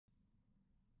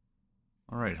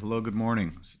All right, hello, good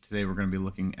morning. So today we're going to be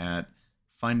looking at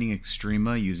finding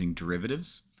extrema using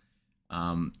derivatives.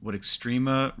 What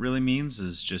extrema really means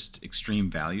is just extreme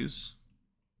values,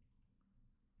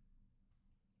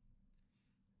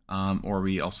 or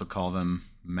we also call them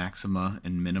maxima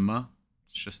and minima.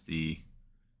 It's just the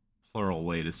plural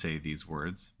way to say these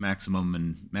words: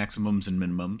 maximums and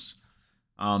minimums.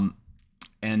 Um,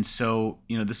 and so,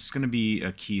 this is going to be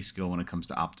a key skill when it comes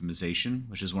to optimization,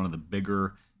 which is one of the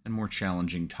bigger and more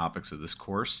challenging topics of this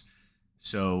course.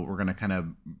 So we're going to kind of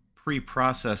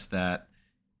pre-process that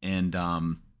and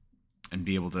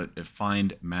be able to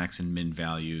find max and min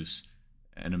values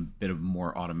in a bit of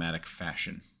more automatic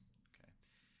fashion.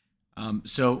 Okay.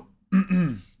 So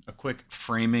a quick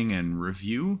framing and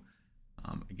review.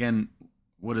 Again,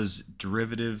 what does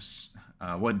derivatives?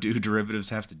 What do derivatives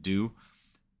have to do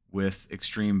with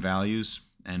extreme values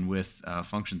and with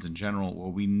functions in general?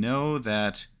 Well, we know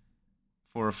that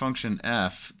for a function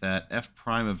f, that f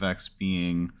prime of x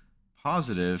being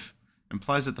positive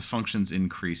implies that the function's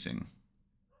increasing.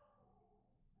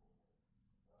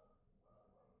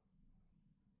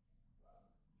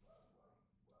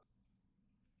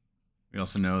 We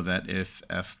also know that if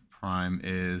f prime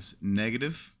is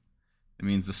negative, it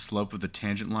means the slope of the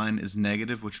tangent line is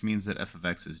negative, which means that f of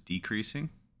x is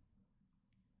decreasing.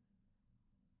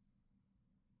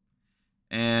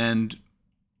 And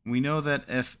we know that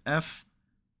if f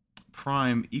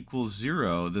prime equals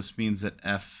 0, this means that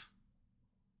f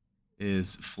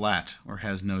is flat or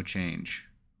has no change.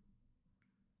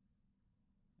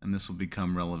 And this will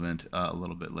become relevant a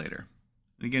little bit later.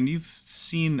 And again, you've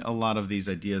seen a lot of these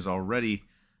ideas already,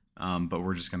 but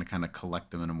we're just going to kind of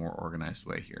collect them in a more organized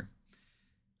way here.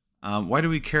 Why do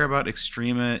we care about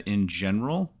extrema in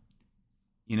general?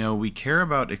 We care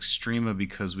about extrema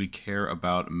because we care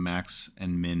about max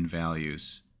and min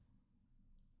values.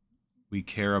 We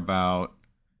care about,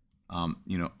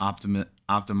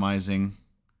 optimizing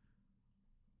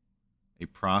a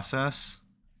process.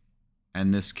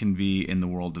 And this can be in the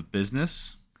world of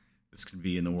business. This can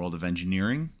be in the world of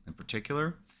engineering in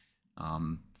particular,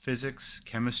 physics,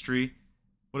 chemistry.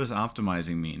 What does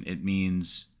optimizing mean? It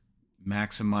means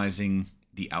maximizing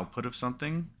the output of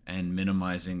something and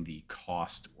minimizing the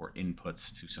cost or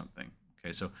inputs to something.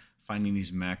 Okay, so finding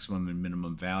these maximum and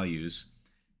minimum values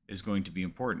is going to be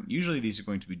important. Usually these are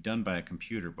going to be done by a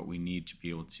computer, but we need to be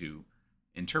able to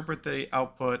interpret the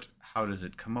output. How does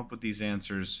it come up with these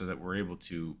answers so that we're able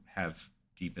to have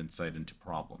deep insight into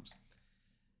problems?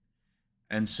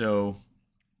 And so,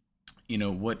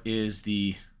 what is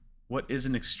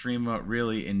an extrema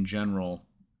really in general?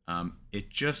 It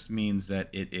just means that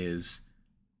it is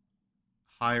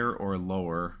higher or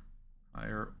lower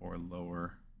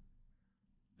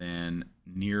than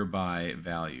nearby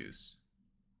values.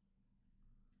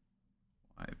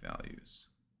 Values.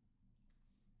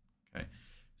 Okay,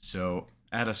 so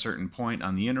at a certain point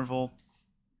on the interval,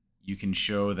 you can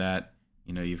show that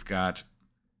you've got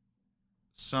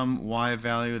some y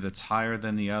value that's higher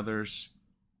than the others,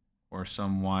 or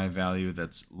some y value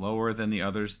that's lower than the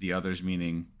others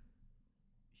meaning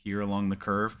here along the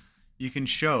curve. You can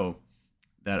show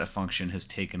that a function has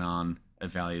taken on a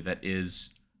value that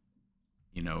is,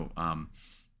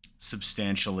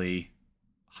 substantially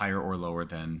higher or lower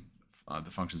than the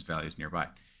function's values nearby.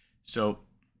 So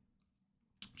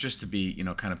just to be,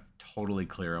 kind of totally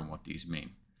clear on what these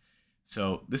mean.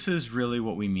 So this is really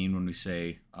what we mean when we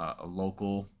say a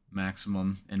local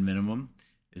maximum and minimum,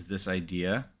 is this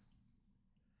idea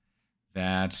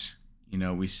that,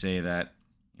 we say that,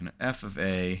 f of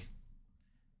a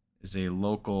is a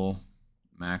local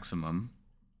maximum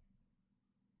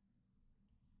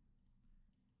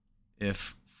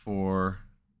if for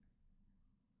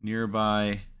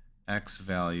nearby x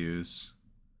values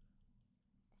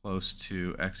close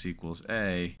to x equals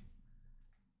a,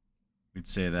 we'd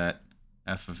say that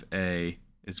f of a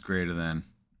is greater than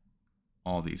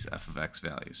all these f of x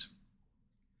values.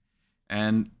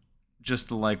 And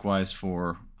just likewise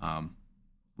for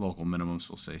local minimums,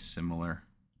 we'll say similar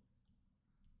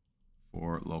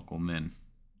for local min.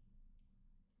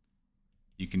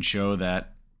 You can show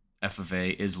that f of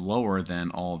a is lower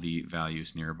than all the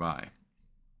values nearby.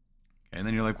 Okay, and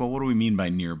then you're like, well, what do we mean by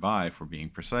nearby if we're being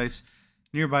precise?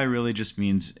 Nearby really just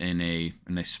means in a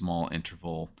small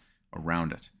interval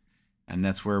around it. And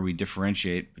that's where we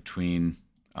differentiate between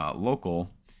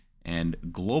local and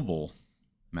global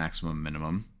maximum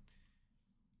minimum.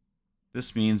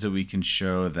 This means that we can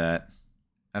show that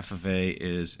f of a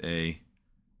is a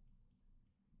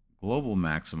global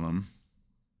maximum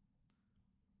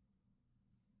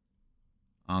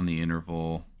on the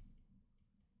interval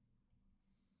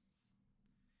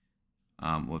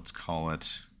let's call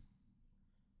it,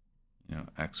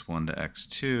 x1 to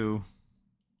x2,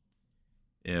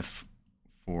 if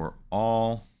for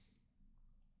all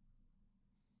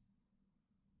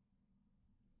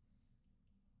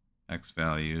x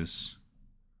values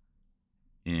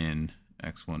in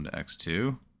x1 to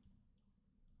x2,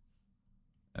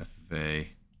 f of a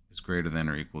is greater than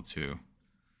or equal to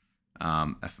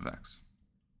f of x.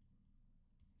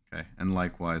 Okay, and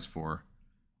likewise for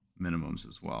minimums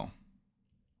as well.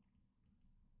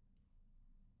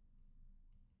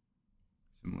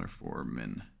 Similar for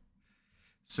min.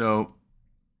 So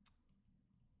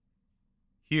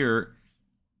here,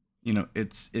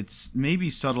 it's maybe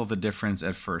subtle, the difference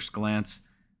at first glance.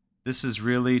 This is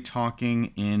really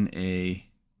talking in a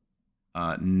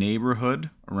neighborhood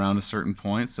around a certain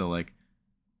point. So like,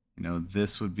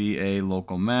 this would be a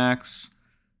local max.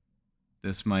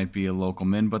 This might be a local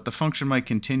min, but the function might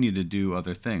continue to do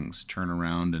other things, turn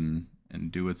around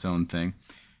and do its own thing.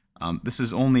 This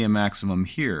is only a maximum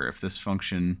here. If this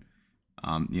function,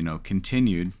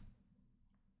 continued,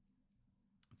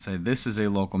 let's say this is a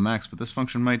local max, but this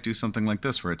function might do something like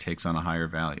this where it takes on a higher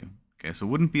value. Okay, so it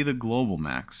wouldn't be the global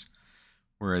max.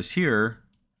 Whereas here,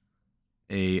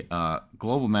 a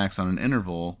global max on an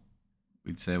interval,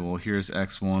 we'd say, well, here's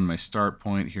x1, my start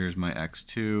point, here's my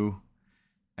x2,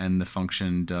 and the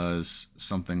function does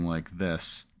something like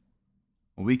this.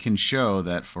 Well, we can show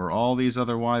that for all these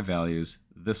other y values,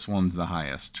 this one's the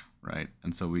highest, right?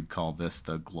 And so we'd call this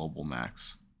the global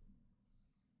max.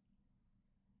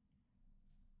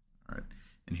 All right,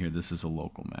 and here this is a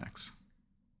local max.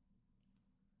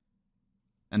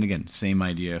 And again, same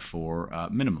idea for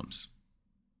minimums.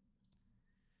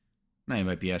 Now you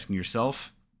might be asking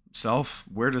yourself,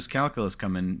 where does calculus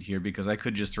come in here? Because I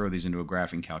could just throw these into a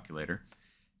graphing calculator.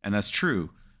 And that's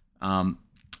true.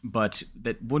 But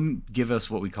that wouldn't give us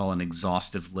what we call an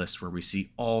exhaustive list where we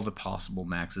see all the possible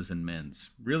maxes and mins.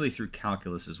 Really, through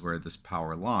calculus is where this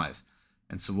power lies.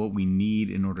 And so what we need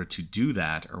in order to do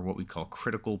that are what we call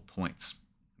critical points.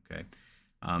 Okay,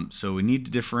 so we need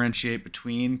to differentiate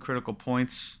between critical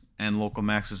points and local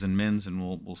maxes and mins, and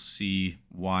we'll see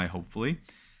why, hopefully.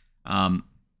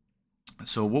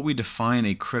 So what we define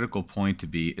a critical point to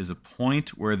be is a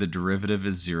point where the derivative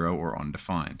is 0 or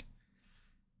undefined.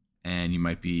 And you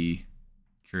might be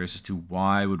curious as to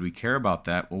why would we care about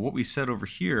that? Well, what we said over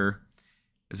here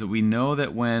is that we know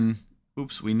that when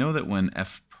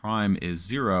f prime is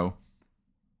 0,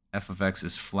 f of x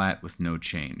is flat with no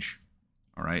change.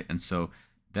 All right, and so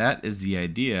that is the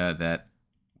idea, that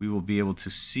we will be able to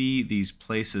see these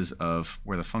places of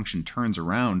where the function turns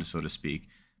around, so to speak,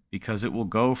 because it will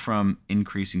go from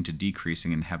increasing to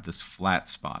decreasing and have this flat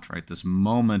spot, right? This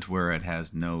moment where it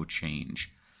has no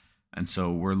change. And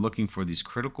so we're looking for these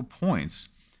critical points,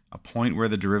 a point where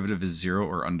the derivative is 0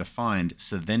 or undefined,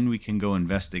 so then we can go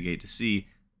investigate to see,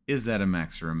 is that a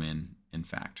max or a min, in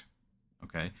fact?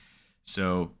 Okay,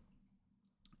 so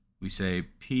we say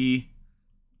P,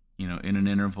 in an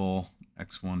interval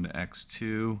x1 to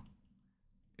x2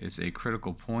 is a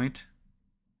critical point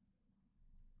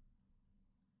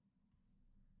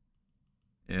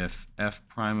if f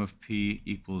prime of p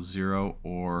equals 0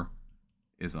 or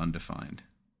is undefined.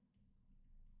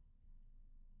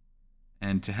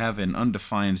 And to have an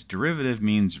undefined derivative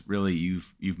means really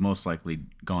you've most likely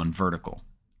gone vertical,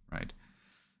 right?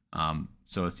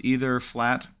 So it's either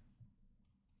flat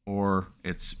or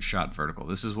it's shot vertical.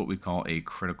 This is what we call a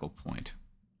critical point.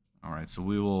 All right, so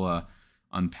we will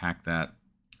unpack that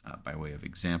by way of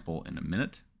example in a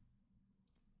minute.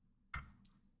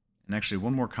 And actually,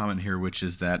 one more comment here, which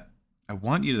is that I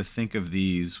want you to think of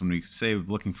these, when we say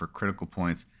looking for critical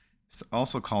points, to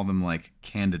also call them like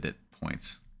candidate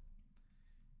points.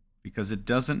 Because it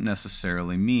doesn't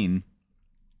necessarily mean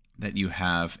that you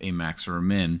have a max or a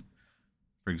min.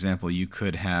 For example, you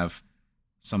could have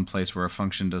some place where a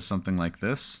function does something like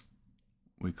this.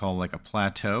 We call like a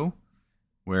plateau,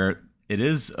 where it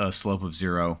is a slope of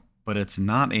 0, but it's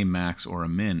not a max or a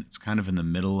min. It's kind of in the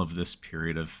middle of this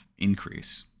period of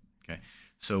increase. Okay,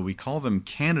 so we call them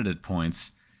candidate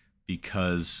points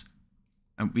because,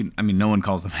 I mean, no one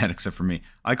calls them that except for me.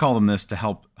 I call them this to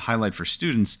help highlight for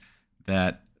students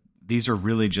that these are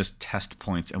really just test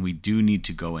points, and we do need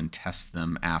to go and test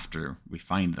them after we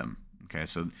find them. Okay,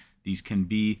 so these can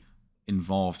be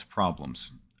involved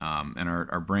problems, and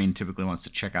our brain typically wants to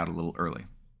check out a little early.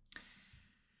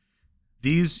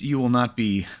 These you will not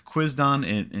be quizzed on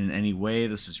in any way.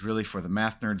 This is really for the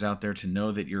math nerds out there to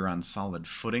know that you're on solid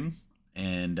footing.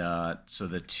 And so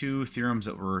the two theorems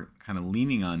that we're kind of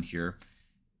leaning on here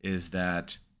is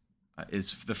that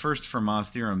is the first Fermat's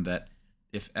theorem, that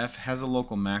if f has a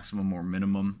local maximum or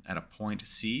minimum at a point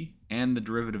C and the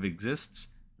derivative exists,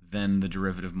 then the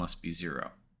derivative must be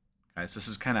 0. Okay, so this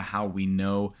is kind of how we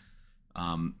know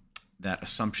that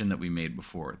assumption that we made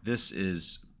before. This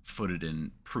is footed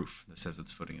in proof. This says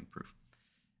it's footing in proof.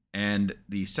 And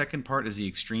the second part is the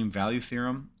extreme value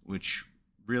theorem, which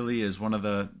really is one of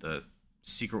the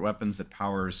secret weapons that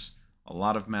powers a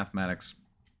lot of mathematics.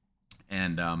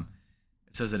 And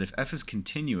it says that if f is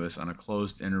continuous on a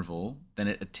closed interval, then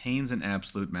it attains an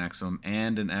absolute maximum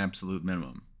and an absolute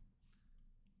minimum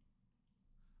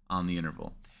on the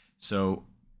interval. So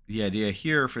the idea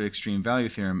here for the extreme value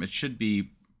theorem, it should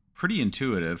be pretty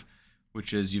intuitive,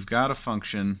 which is you've got a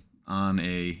function on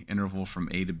a interval from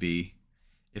a to b.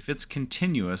 If it's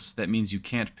continuous, that means you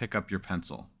can't pick up your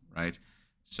pencil, right?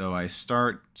 So I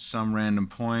start some random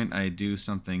point, I do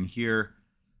something here.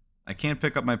 I can't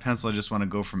pick up my pencil, I just want to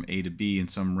go from a to b in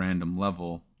some random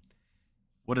level.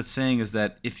 What it's saying is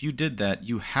that if you did that,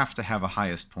 you have to have a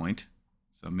highest point.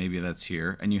 So maybe that's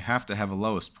here, and you have to have a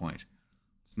lowest point.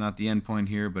 It's not the end point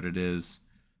here, but it is,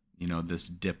 this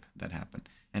dip that happened.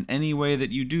 And any way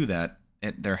that you do that,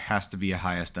 there has to be a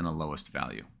highest and a lowest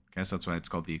value. Okay, so that's why it's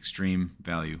called the extreme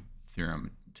value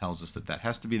theorem. It tells us that that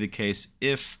has to be the case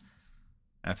if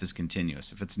f is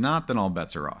continuous. If it's not, then all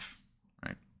bets are off,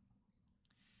 right?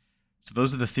 So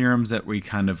those are the theorems that we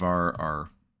kind of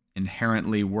are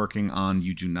inherently working on.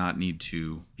 You do not need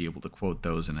to be able to quote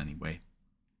those in any way.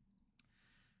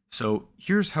 So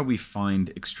here's how we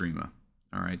find extrema,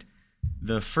 all right?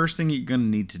 The first thing you're going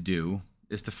to need to do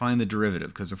is to find the derivative,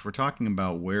 because if we're talking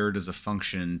about where does a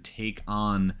function take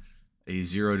on a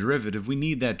zero derivative, we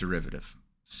need that derivative.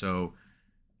 So,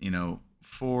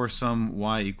 for some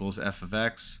y equals f of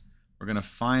x, we're going to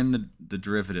find the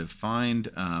derivative, find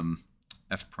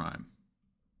f prime.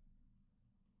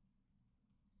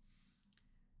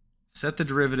 Set the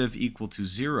derivative equal to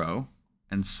 0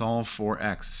 and solve for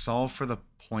x. Solve for the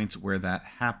points where that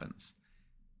happens.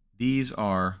 These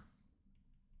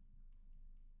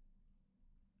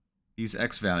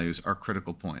x values are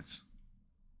critical points.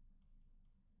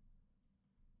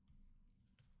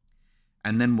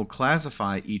 And then we'll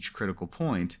classify each critical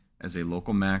point as a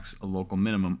local max, a local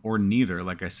minimum, or neither.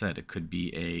 Like I said, it could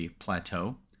be a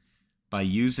plateau by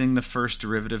using the first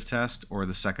derivative test or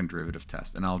the second derivative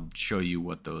test. And I'll show you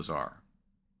what those are.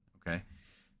 Okay,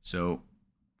 so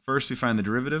first we find the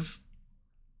derivative,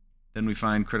 then we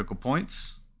find critical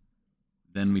points,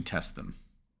 then we test them.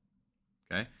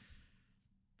 Okay,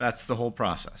 that's the whole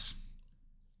process.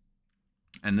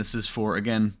 And this is for,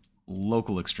 again,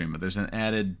 local extrema. There's an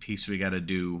added piece we got to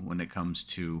do when it comes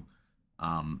to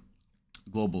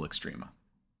global extrema.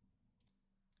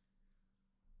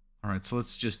 All right, so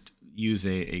let's just use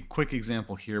a quick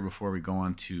example here before we go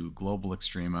on to global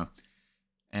extrema.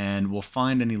 And we'll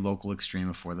find any local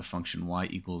extrema for the function y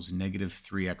equals negative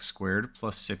 3x squared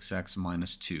plus 6x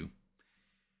minus 2.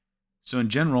 So in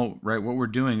general, right, what we're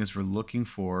doing is we're looking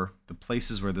for the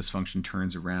places where this function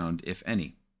turns around, if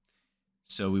any.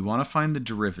 So we want to find the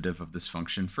derivative of this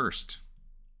function first.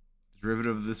 The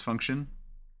derivative of this function,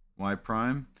 y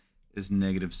prime, is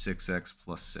negative 6x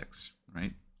plus 6,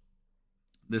 right?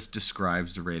 This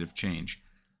describes the rate of change.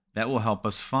 That will help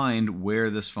us find where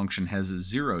this function has a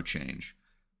zero change,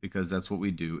 because that's what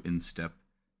we do in step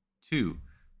 2.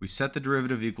 We set the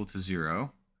derivative equal to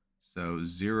 0, so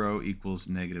 0 equals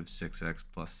negative 6x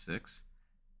plus 6,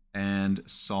 and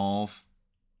solve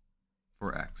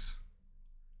for x.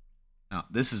 Now,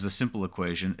 this is a simple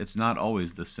equation. It's not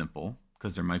always this simple,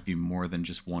 because there might be more than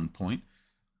just one point,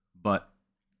 but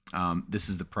this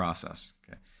is the process.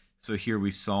 Okay, so here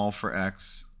we solve for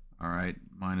x. All right,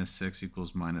 minus 6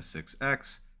 equals minus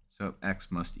 6x, so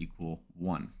x must equal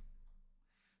 1.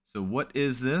 So what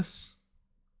is this?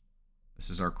 This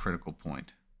is our critical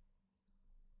point.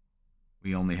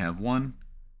 We only have one.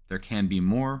 There can be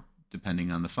more,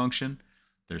 depending on the function.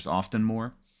 There's often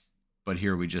more, but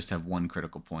here we just have one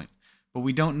critical point. But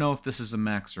we don't know if this is a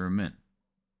max or a min.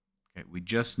 Okay, we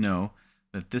just know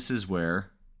that this is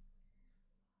where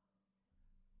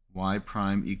y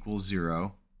prime equals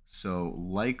 0, so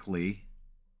likely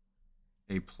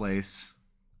a place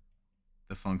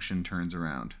the function turns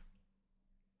around.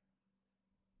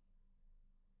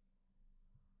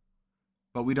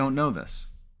 But we don't know this.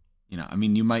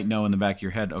 You might know in the back of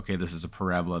your head, okay, this is a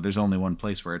parabola. There's only one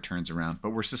place where it turns around, but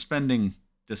we're suspending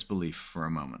disbelief for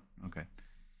a moment. Okay.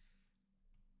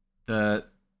 The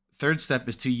third step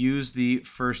is to use the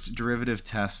first derivative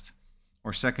test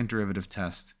or second derivative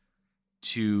test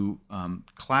to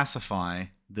classify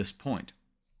this point.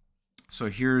 So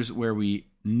here's where we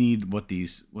need what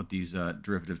these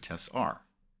derivative tests are.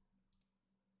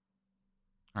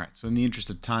 All right, so in the interest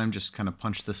of time, just kind of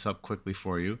punch this up quickly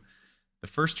for you. The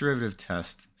first derivative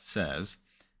test says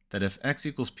that if x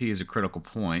equals p is a critical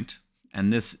point,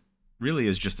 and this really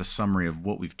is just a summary of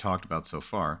what we've talked about so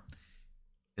far,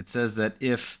 it says that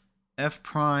if f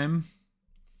prime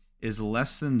is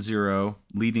less than 0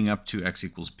 leading up to x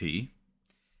equals p,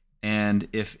 and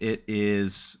if it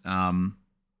is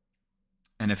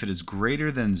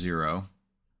greater than 0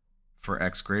 for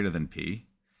x greater than p,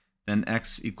 then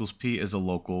x equals p is a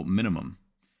local minimum.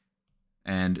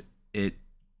 And it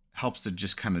helps to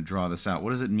just kind of draw this out. What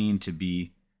does it mean to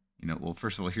be, well,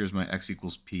 first of all, here's my x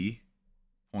equals p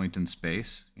point in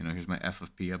space. Here's my f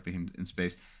of p up in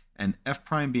space. And f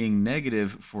prime being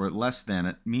negative for less than,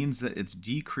 it means that it's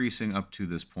decreasing up to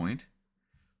this point.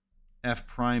 F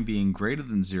prime being greater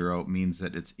than 0 means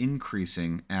that it's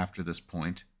increasing after this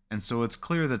point. And so it's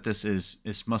clear that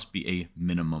this must be a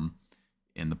minimum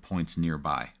in the points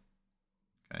nearby.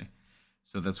 Okay,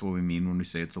 so that's what we mean when we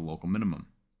say it's a local minimum.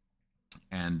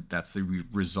 And that's the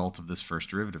result of this first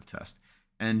derivative test.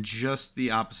 And just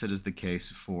the opposite is the case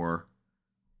for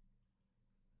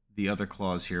the other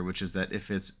clause here, which is that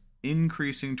if it's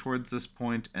increasing towards this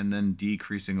point and then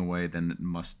decreasing away, then it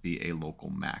must be a local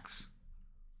max.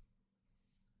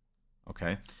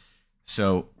 Okay,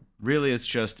 so really it's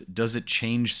just, does it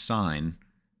change sign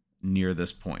near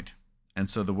this point? And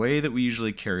so the way that we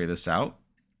usually carry this out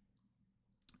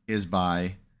is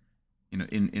by,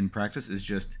 in practice, is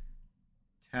just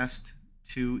test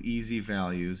two easy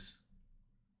values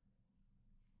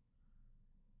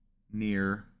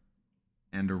near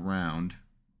and around,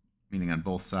 meaning on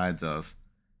both sides of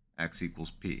x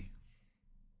equals p.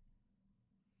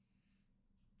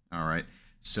 All right,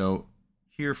 so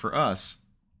here for us,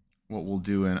 what we'll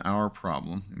do in our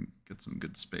problem, and get some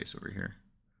good space over here,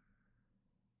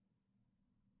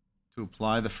 to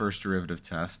apply the first derivative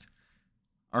test,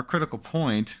 our critical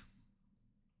point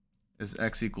is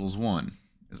x equals 1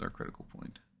 is our critical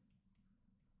point.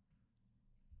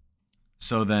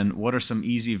 So then what are some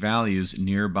easy values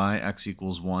nearby x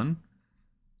equals 1?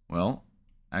 Well,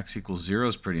 x equals 0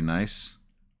 is pretty nice.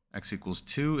 X equals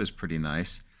 2 is pretty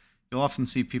nice. You'll often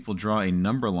see people draw a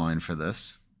number line for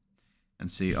this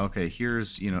and see, okay,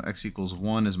 here's, x equals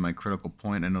 1 is my critical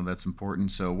point. I know that's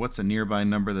important. So what's a nearby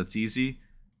number that's easy?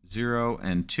 0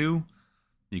 and 2.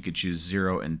 You could choose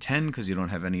 0 and 10 because you don't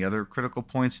have any other critical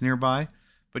points nearby,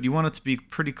 but you want it to be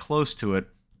pretty close to it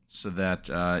so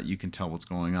that you can tell what's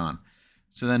going on.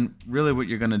 So then really what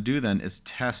you're going to do then is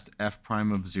test f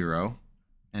prime of 0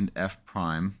 and f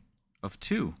prime of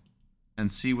 2 and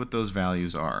see what those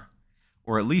values are,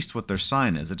 or at least what their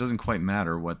sign is. It doesn't quite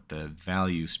matter what the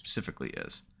value specifically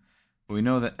is. But we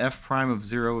know that f prime of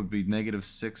 0 would be negative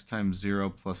 6 times 0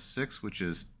 plus 6, which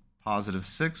is positive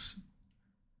 6.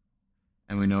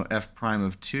 And we know f prime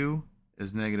of 2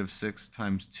 is negative 6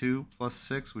 times 2 plus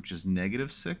 6, which is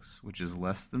negative 6, which is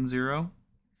less than 0.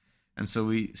 And so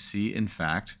we see, in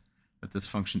fact, that this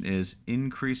function is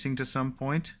increasing to some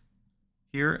point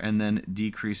here and then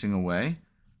decreasing away.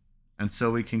 And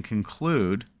so we can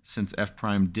conclude, since f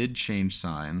prime did change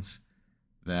signs,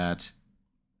 that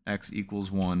x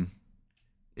equals 1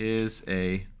 is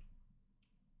a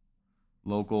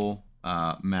local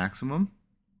maximum.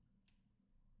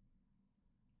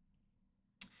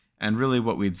 And really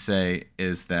what we'd say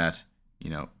is that,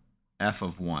 f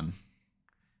of 1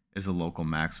 is a local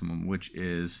maximum, which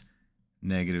is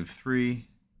negative 3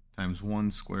 times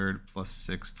 1 squared plus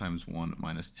 6 times 1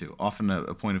 minus 2. Often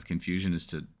a point of confusion is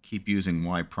to keep using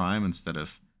y prime instead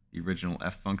of the original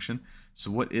f function.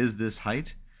 So what is this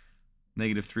height?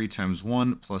 Negative 3 times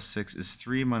 1 plus 6 is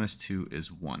 3 minus 2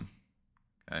 is 1.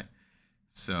 Okay,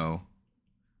 so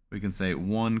we can say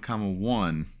 1 comma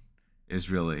 1 is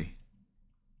really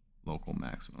local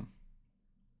maximum.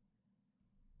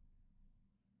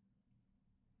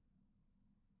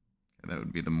 Okay, that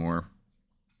would be the more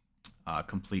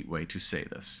complete way to say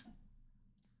this.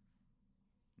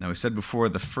 Now we said before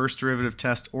the first derivative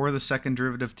test or the second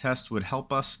derivative test would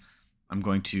help us. I'm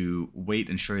going to wait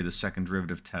and show you the second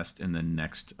derivative test in the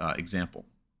next example.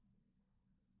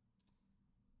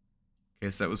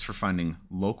 Okay, so that was for finding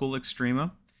local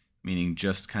extrema, meaning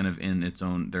just kind of in its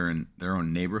own, they're in their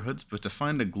own neighborhoods. But to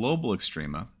find a global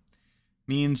extrema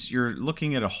means you're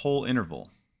looking at a whole interval.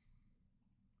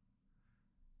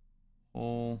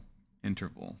 Whole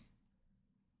interval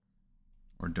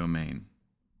or domain.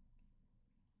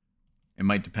 It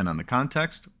might depend on the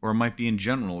context, or it might be in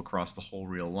general across the whole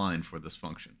real line for this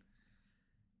function.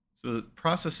 So the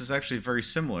process is actually very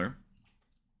similar.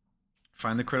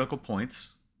 Find the critical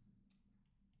points,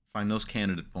 find those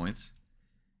candidate points,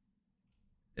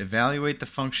 evaluate the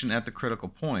function at the critical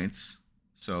points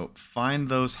So find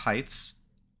those heights,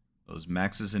 those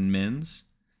maxes and mins,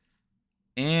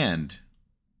 and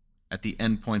at the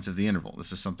endpoints of the interval.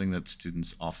 This is something that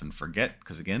students often forget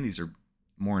because, again, these are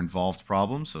more involved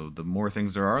problems. So the more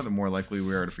things there are, the more likely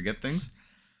we are to forget things.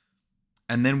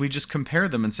 And then we just compare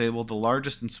them and say, well, the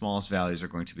largest and smallest values are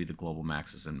going to be the global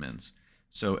maxes and mins.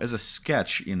 So as a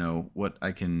sketch, what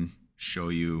I can show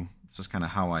you, this is kind of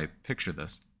how I picture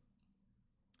this.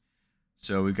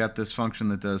 So we've got this function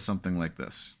that does something like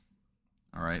this.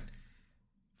 All right.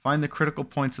 Find the critical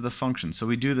points of the function. So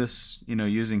we do this,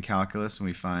 using calculus, and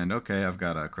we find, okay, I've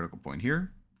got a critical point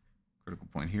here, critical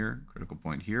point here, critical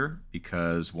point here,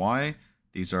 because why?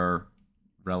 These are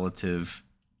relative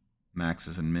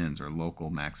maxes and mins, or local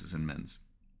maxes and mins.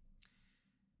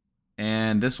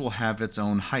 And this will have its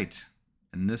own height,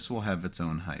 and this will have its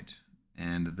own height,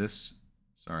 and this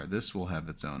will have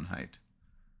its own height.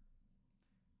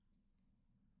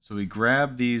 So we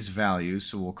grab these values,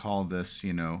 so we'll call this, this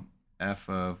is f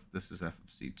of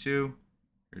C2,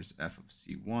 here's f of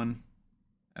C1,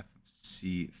 f of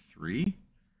C3.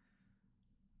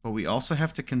 But we also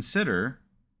have to consider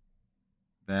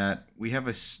that we have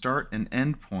a start and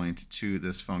end point to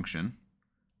this function,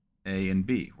 a and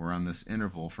b. We're on this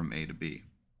interval from a to b.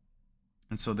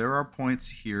 And so there are points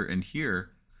here and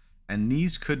here, and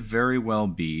these could very well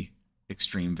be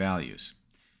extreme values.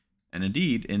 And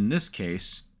indeed, in this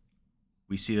case,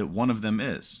 we see that one of them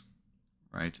is,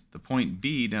 right? The point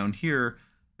B down here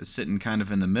is sitting kind of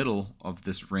in the middle of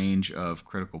this range of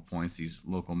critical points, these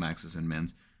local maxes and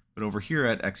mins. But over here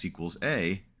at x equals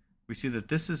a, we see that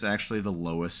this is actually the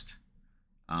lowest.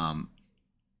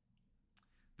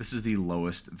 This is the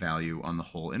lowest value on the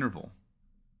whole interval.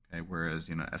 Okay, whereas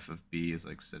f of b is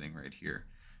like sitting right here.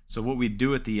 So what we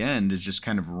do at the end is just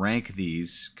kind of rank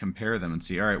these, compare them, and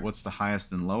see, all right, what's the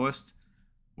highest and lowest?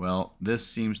 Well, this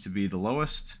seems to be the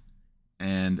lowest,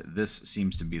 and this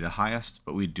seems to be the highest,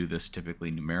 but we do this typically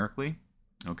numerically,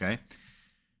 okay?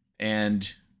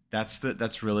 And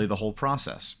that's really the whole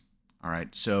process. All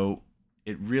right, so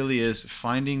it really is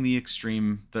finding the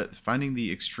extrema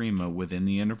within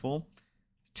the interval,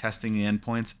 testing the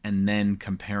endpoints, and then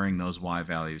comparing those y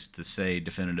values to say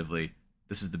definitively,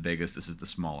 this is the biggest, this is the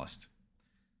smallest.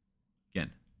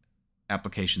 Again,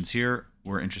 applications here,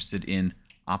 we're interested in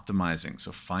optimizing,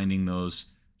 so finding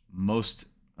those most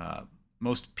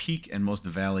peak and most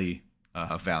valley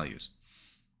values.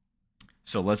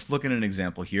 So let's look at an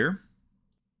example here.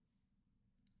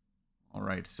 All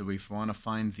right, so we want to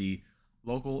find the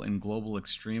local and global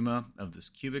extrema of this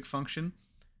cubic function.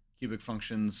 Cubic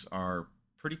functions are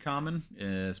pretty common,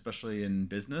 especially in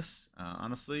business,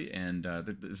 honestly, and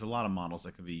there's a lot of models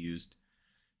that could be used.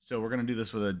 So we're going to do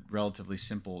this with a relatively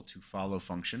simple to follow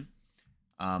function.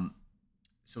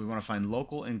 So we want to find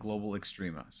local and global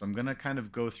extrema. So I'm going to kind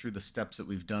of go through the steps that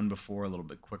we've done before a little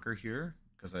bit quicker here,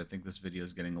 because I think this video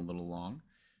is getting a little long.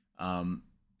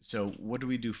 So what do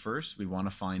we do first? We want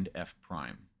to find f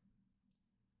prime.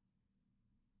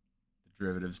 The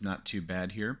derivative's not too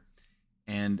bad here.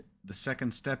 And the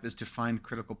second step is to find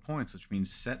critical points, which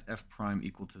means set f prime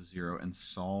equal to 0 and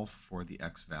solve for the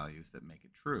x values that make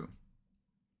it true.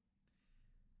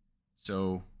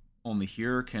 So only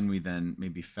here can we then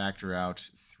maybe factor out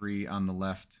 3 on the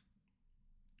left,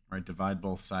 right? Divide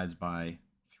both sides by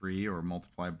 3 or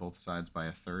multiply both sides by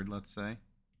a third, let's say.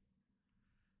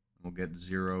 We'll get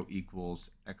 0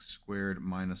 equals x squared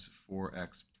minus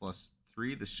 4x plus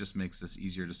 3. This just makes this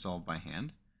easier to solve by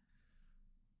hand.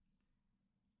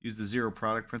 Use the zero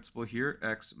product principle here,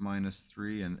 x minus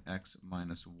 3 and x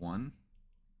minus 1.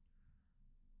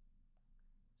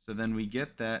 So then we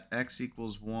get that x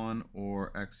equals 1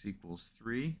 or x equals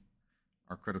 3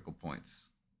 are critical points.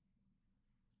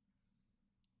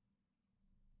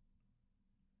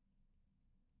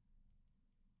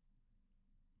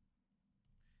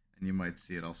 And you might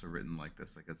see it also written like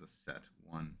this, like as a set,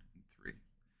 1 and 3. So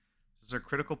these are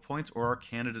critical points or our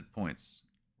candidate points.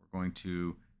 We're going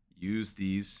to use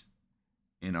these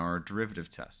in our derivative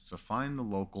test. So find the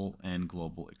local and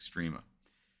global extrema.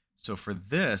 So for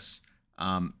this,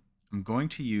 I'm going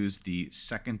to use the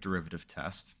second derivative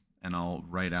test, and I'll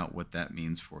write out what that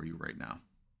means for you right now.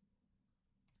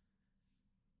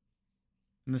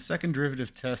 And the second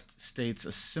derivative test states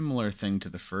a similar thing to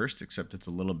the first, except it's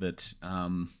a little bit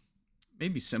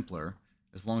maybe simpler,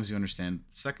 as long as you understand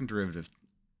the second derivative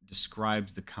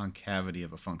describes the concavity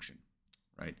of a function,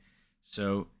 right?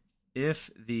 So if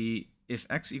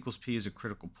x equals p is a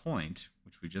critical point,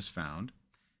 which we just found,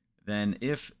 then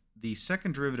if the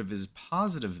second derivative is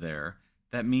positive there,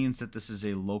 that means that this is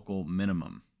a local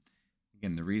minimum.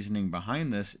 Again, the reasoning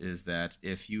behind this is that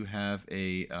if you have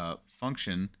a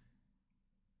function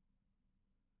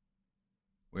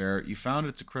where you found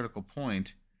it's a critical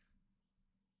point.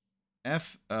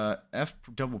 F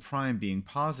double prime being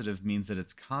positive means that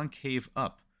it's concave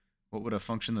up. What would a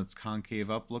function that's concave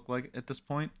up look like at this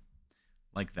point?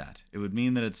 Like that. It would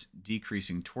mean that it's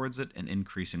decreasing towards it and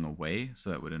increasing away, so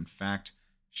that would in fact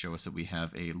show us that we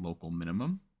have a local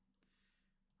minimum.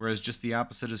 Whereas just the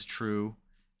opposite is true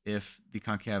if the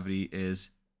concavity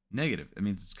is negative. It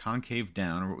means it's concave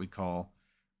down, or what we call,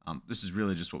 this is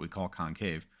really just what we call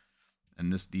concave,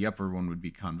 and the upper one would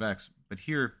be convex. But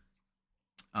here,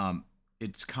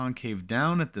 it's concave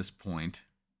down at this point,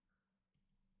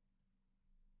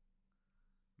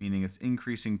 meaning it's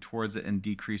increasing towards it and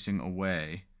decreasing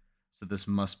away. So this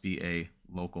must be a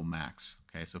local max.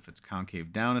 Okay, so if it's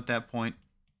concave down at that point,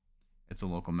 it's a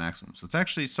local maximum. So it's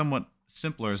actually somewhat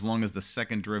simpler as long as the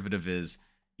second derivative is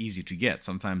easy to get.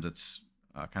 Sometimes it's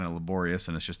kind of laborious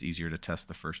and it's just easier to test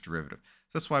the first derivative.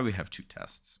 So that's why we have two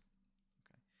tests.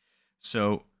 Okay.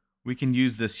 So we can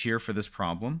use this here for this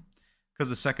problem because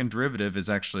the second derivative is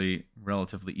actually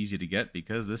relatively easy to get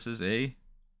because this is a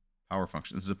power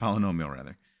function. This is a polynomial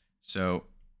rather. So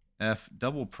f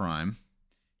double prime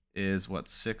is what,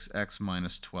 6x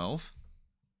minus 12.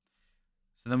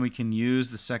 So then we can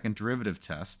use the second derivative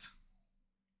test.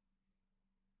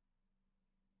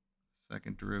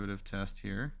 Second derivative test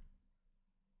here.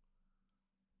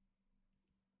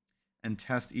 And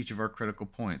test each of our critical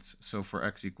points. So for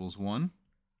x equals 1,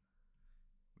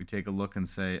 we take a look and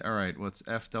say, all right, what's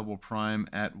f double prime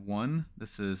at 1?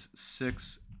 This is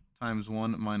 6 times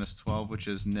 1 minus 12, which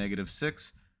is negative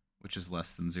 6, which is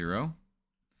less than 0.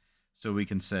 So we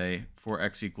can say for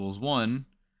x equals 1,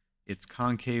 it's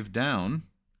concave down,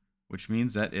 which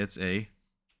means that it's a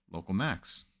local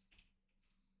max.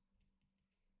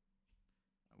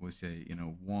 We say,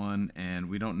 1, and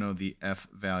we don't know the f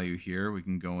value here. We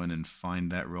can go in and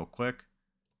find that real quick.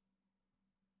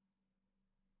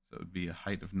 So it would be a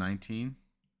height of 19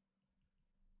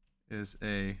 is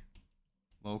a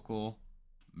local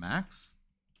max.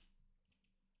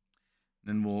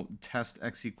 Then we'll test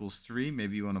x equals 3.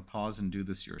 Maybe you want to pause and do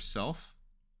this yourself.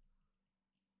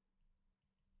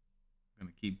 I'm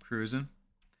going to keep cruising.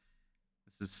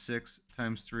 This is 6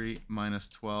 times 3 minus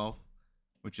 12,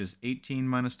 which is 18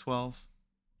 minus 12,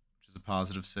 which is a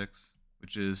positive 6,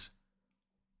 which is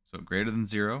so greater than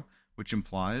 0, which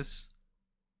implies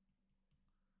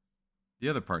the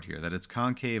other part here, that it's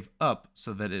concave up,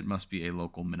 so that it must be a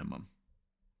local minimum.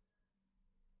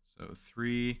 So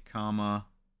 3 comma,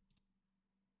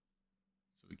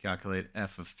 so we calculate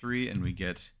f of 3 and we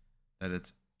get that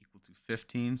it's equal to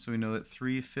 15, so we know that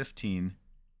 315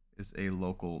 is a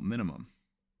local minimum.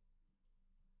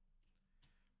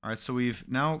 All right, so we've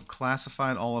now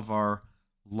classified all of our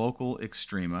local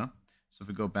extrema. So if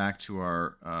we go back to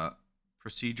our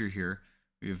procedure here,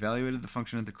 we evaluated the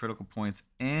function at the critical points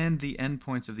and the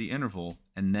endpoints of the interval,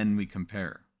 and then we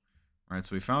compare. All right,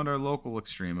 so we found our local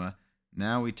extrema.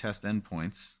 Now we test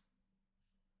endpoints.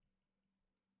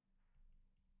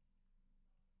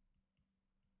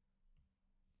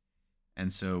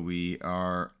 And so we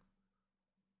are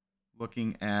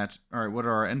looking at, all right, what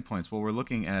are our endpoints? Well, we're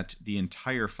looking at the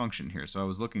entire function here. So I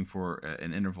was looking for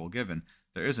an interval given.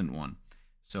 There isn't one.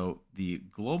 So the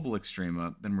global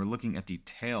extrema, then we're looking at the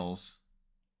tails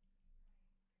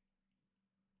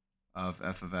of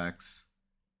f of x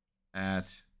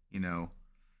at,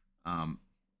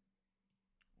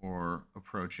 or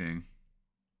approaching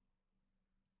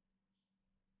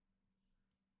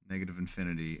negative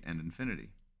infinity and infinity.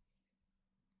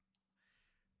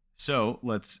 So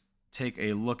let's take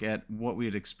a look at what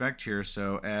we'd expect here.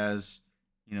 So as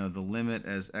the limit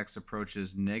as x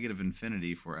approaches negative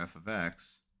infinity for f of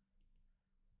x,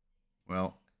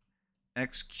 well,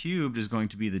 x cubed is going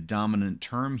to be the dominant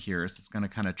term here, so it's going to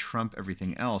kind of trump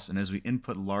everything else. And as we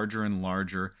input larger and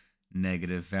larger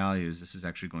negative values, this is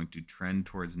actually going to trend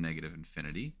towards negative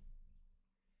infinity.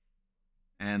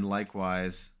 And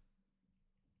likewise,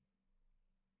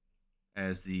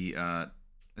 as we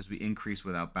increase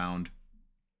without bound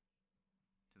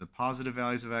to the positive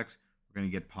values of x, we're going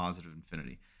to get positive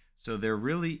infinity. So there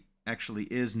really actually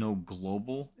is no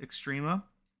global extrema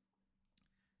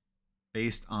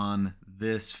based on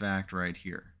this fact right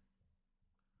here.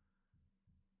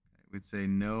 Okay, we'd say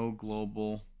no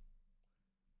global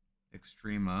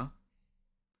extrema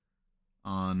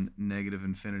on negative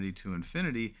infinity to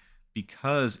infinity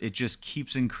because it just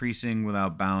keeps increasing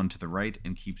without bound to the right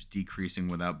and keeps decreasing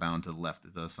without bound to the left.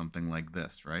 It does something like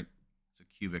this, right? It's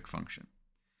a cubic function.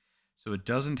 So it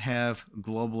doesn't have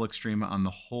global extrema on the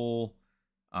whole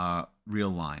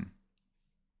real line.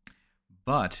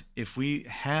 But if we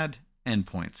had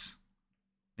endpoints,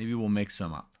 maybe we'll make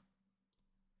some up.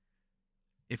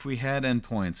 if we had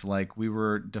endpoints like we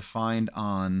were defined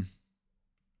on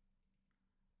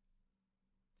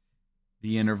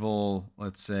the interval,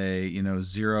 let's say,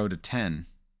 0 to 10,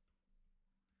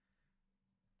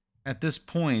 at this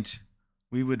point,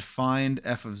 we would find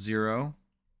f of 0,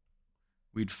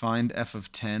 we'd find f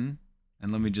of 10,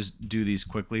 and let me just do these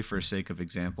quickly for sake of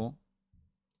example.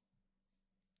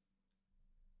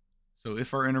 So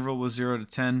if our interval was 0 to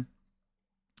 10,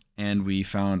 and we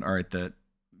found, all right, the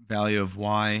value of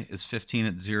y is 15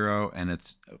 at 0, and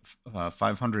it's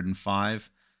 505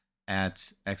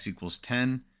 at x equals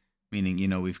 10,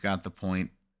 meaning, we've got the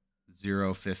point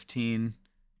 0, 15,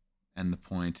 and the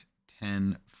point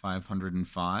 10,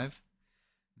 505.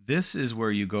 This is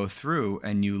where you go through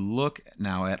and you look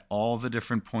now at all the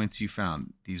different points you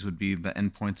found. These would be the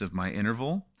endpoints of my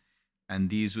interval, and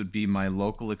these would be my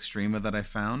local extrema that I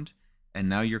found. And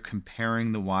now you're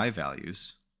comparing the y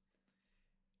values.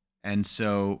 And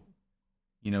so,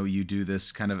 you do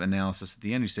this kind of analysis at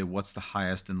the end. You say, what's the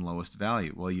highest and lowest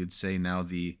value? Well, you'd say now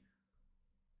the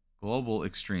global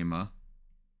extrema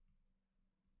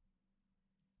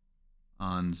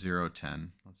on 0,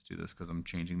 10. Let's do this because I'm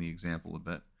changing the example a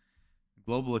bit.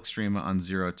 Global extrema on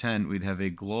 0, 10, we'd have a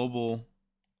global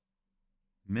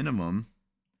minimum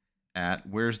at,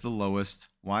 where's the lowest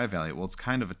y value? Well, it's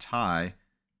kind of a tie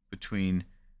between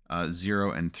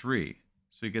 0 and 3.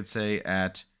 So we could say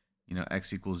at,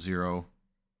 x equals 0,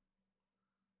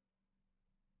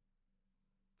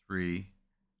 3,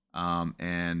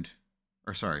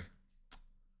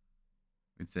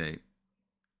 we'd say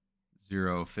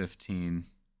 0, 15,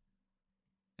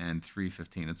 and 3,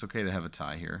 15. It's okay to have a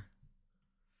tie here.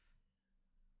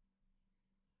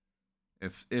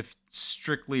 If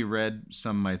strictly read,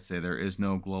 some might say there is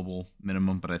no global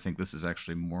minimum, but I think this is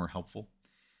actually more helpful.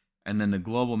 And then the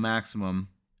global maximum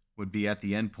would be at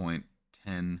the endpoint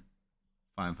 10,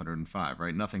 505,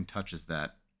 right? Nothing touches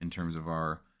that in terms of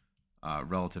our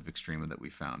relative extrema that we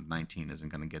found. 19 isn't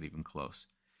going to get even close.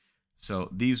 So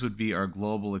these would be our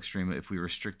global extrema if we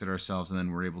restricted ourselves and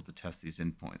then we're able to test these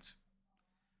endpoints.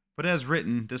 But as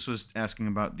written, this was asking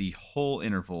about the whole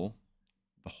interval,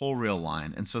 the whole real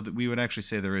line, and so that we would actually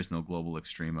say there is no global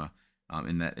extrema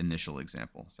in that initial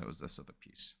example. So that was this other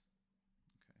piece.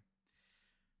 Okay.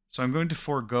 So I'm going to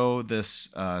forego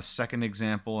this second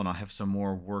example, and I'll have some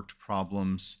more worked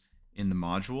problems in the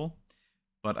module.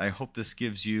 But I hope this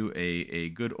gives you a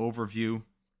good overview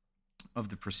of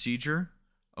the procedure,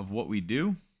 of what we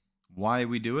do, why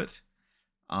we do it,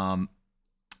 and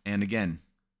again,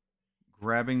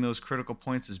 grabbing those critical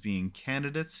points as being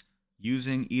candidates,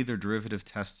 using either derivative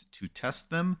test to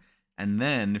test them, and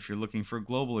then if you're looking for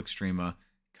global extrema,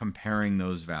 comparing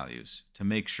those values to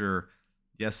make sure,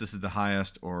 yes, this is the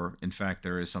highest, or in fact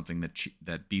there is something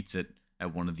that beats it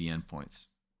at one of the endpoints.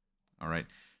 All right,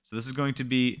 so this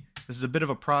is a bit of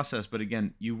a process, but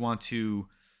again, you want to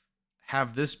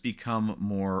have this become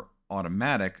more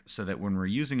automatic so that when we're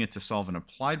using it to solve an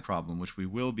applied problem, which we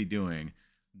will be doing,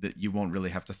 that you won't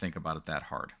really have to think about it that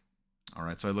hard. All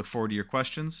right, so I look forward to your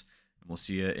questions, and we'll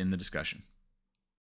see you in the discussion.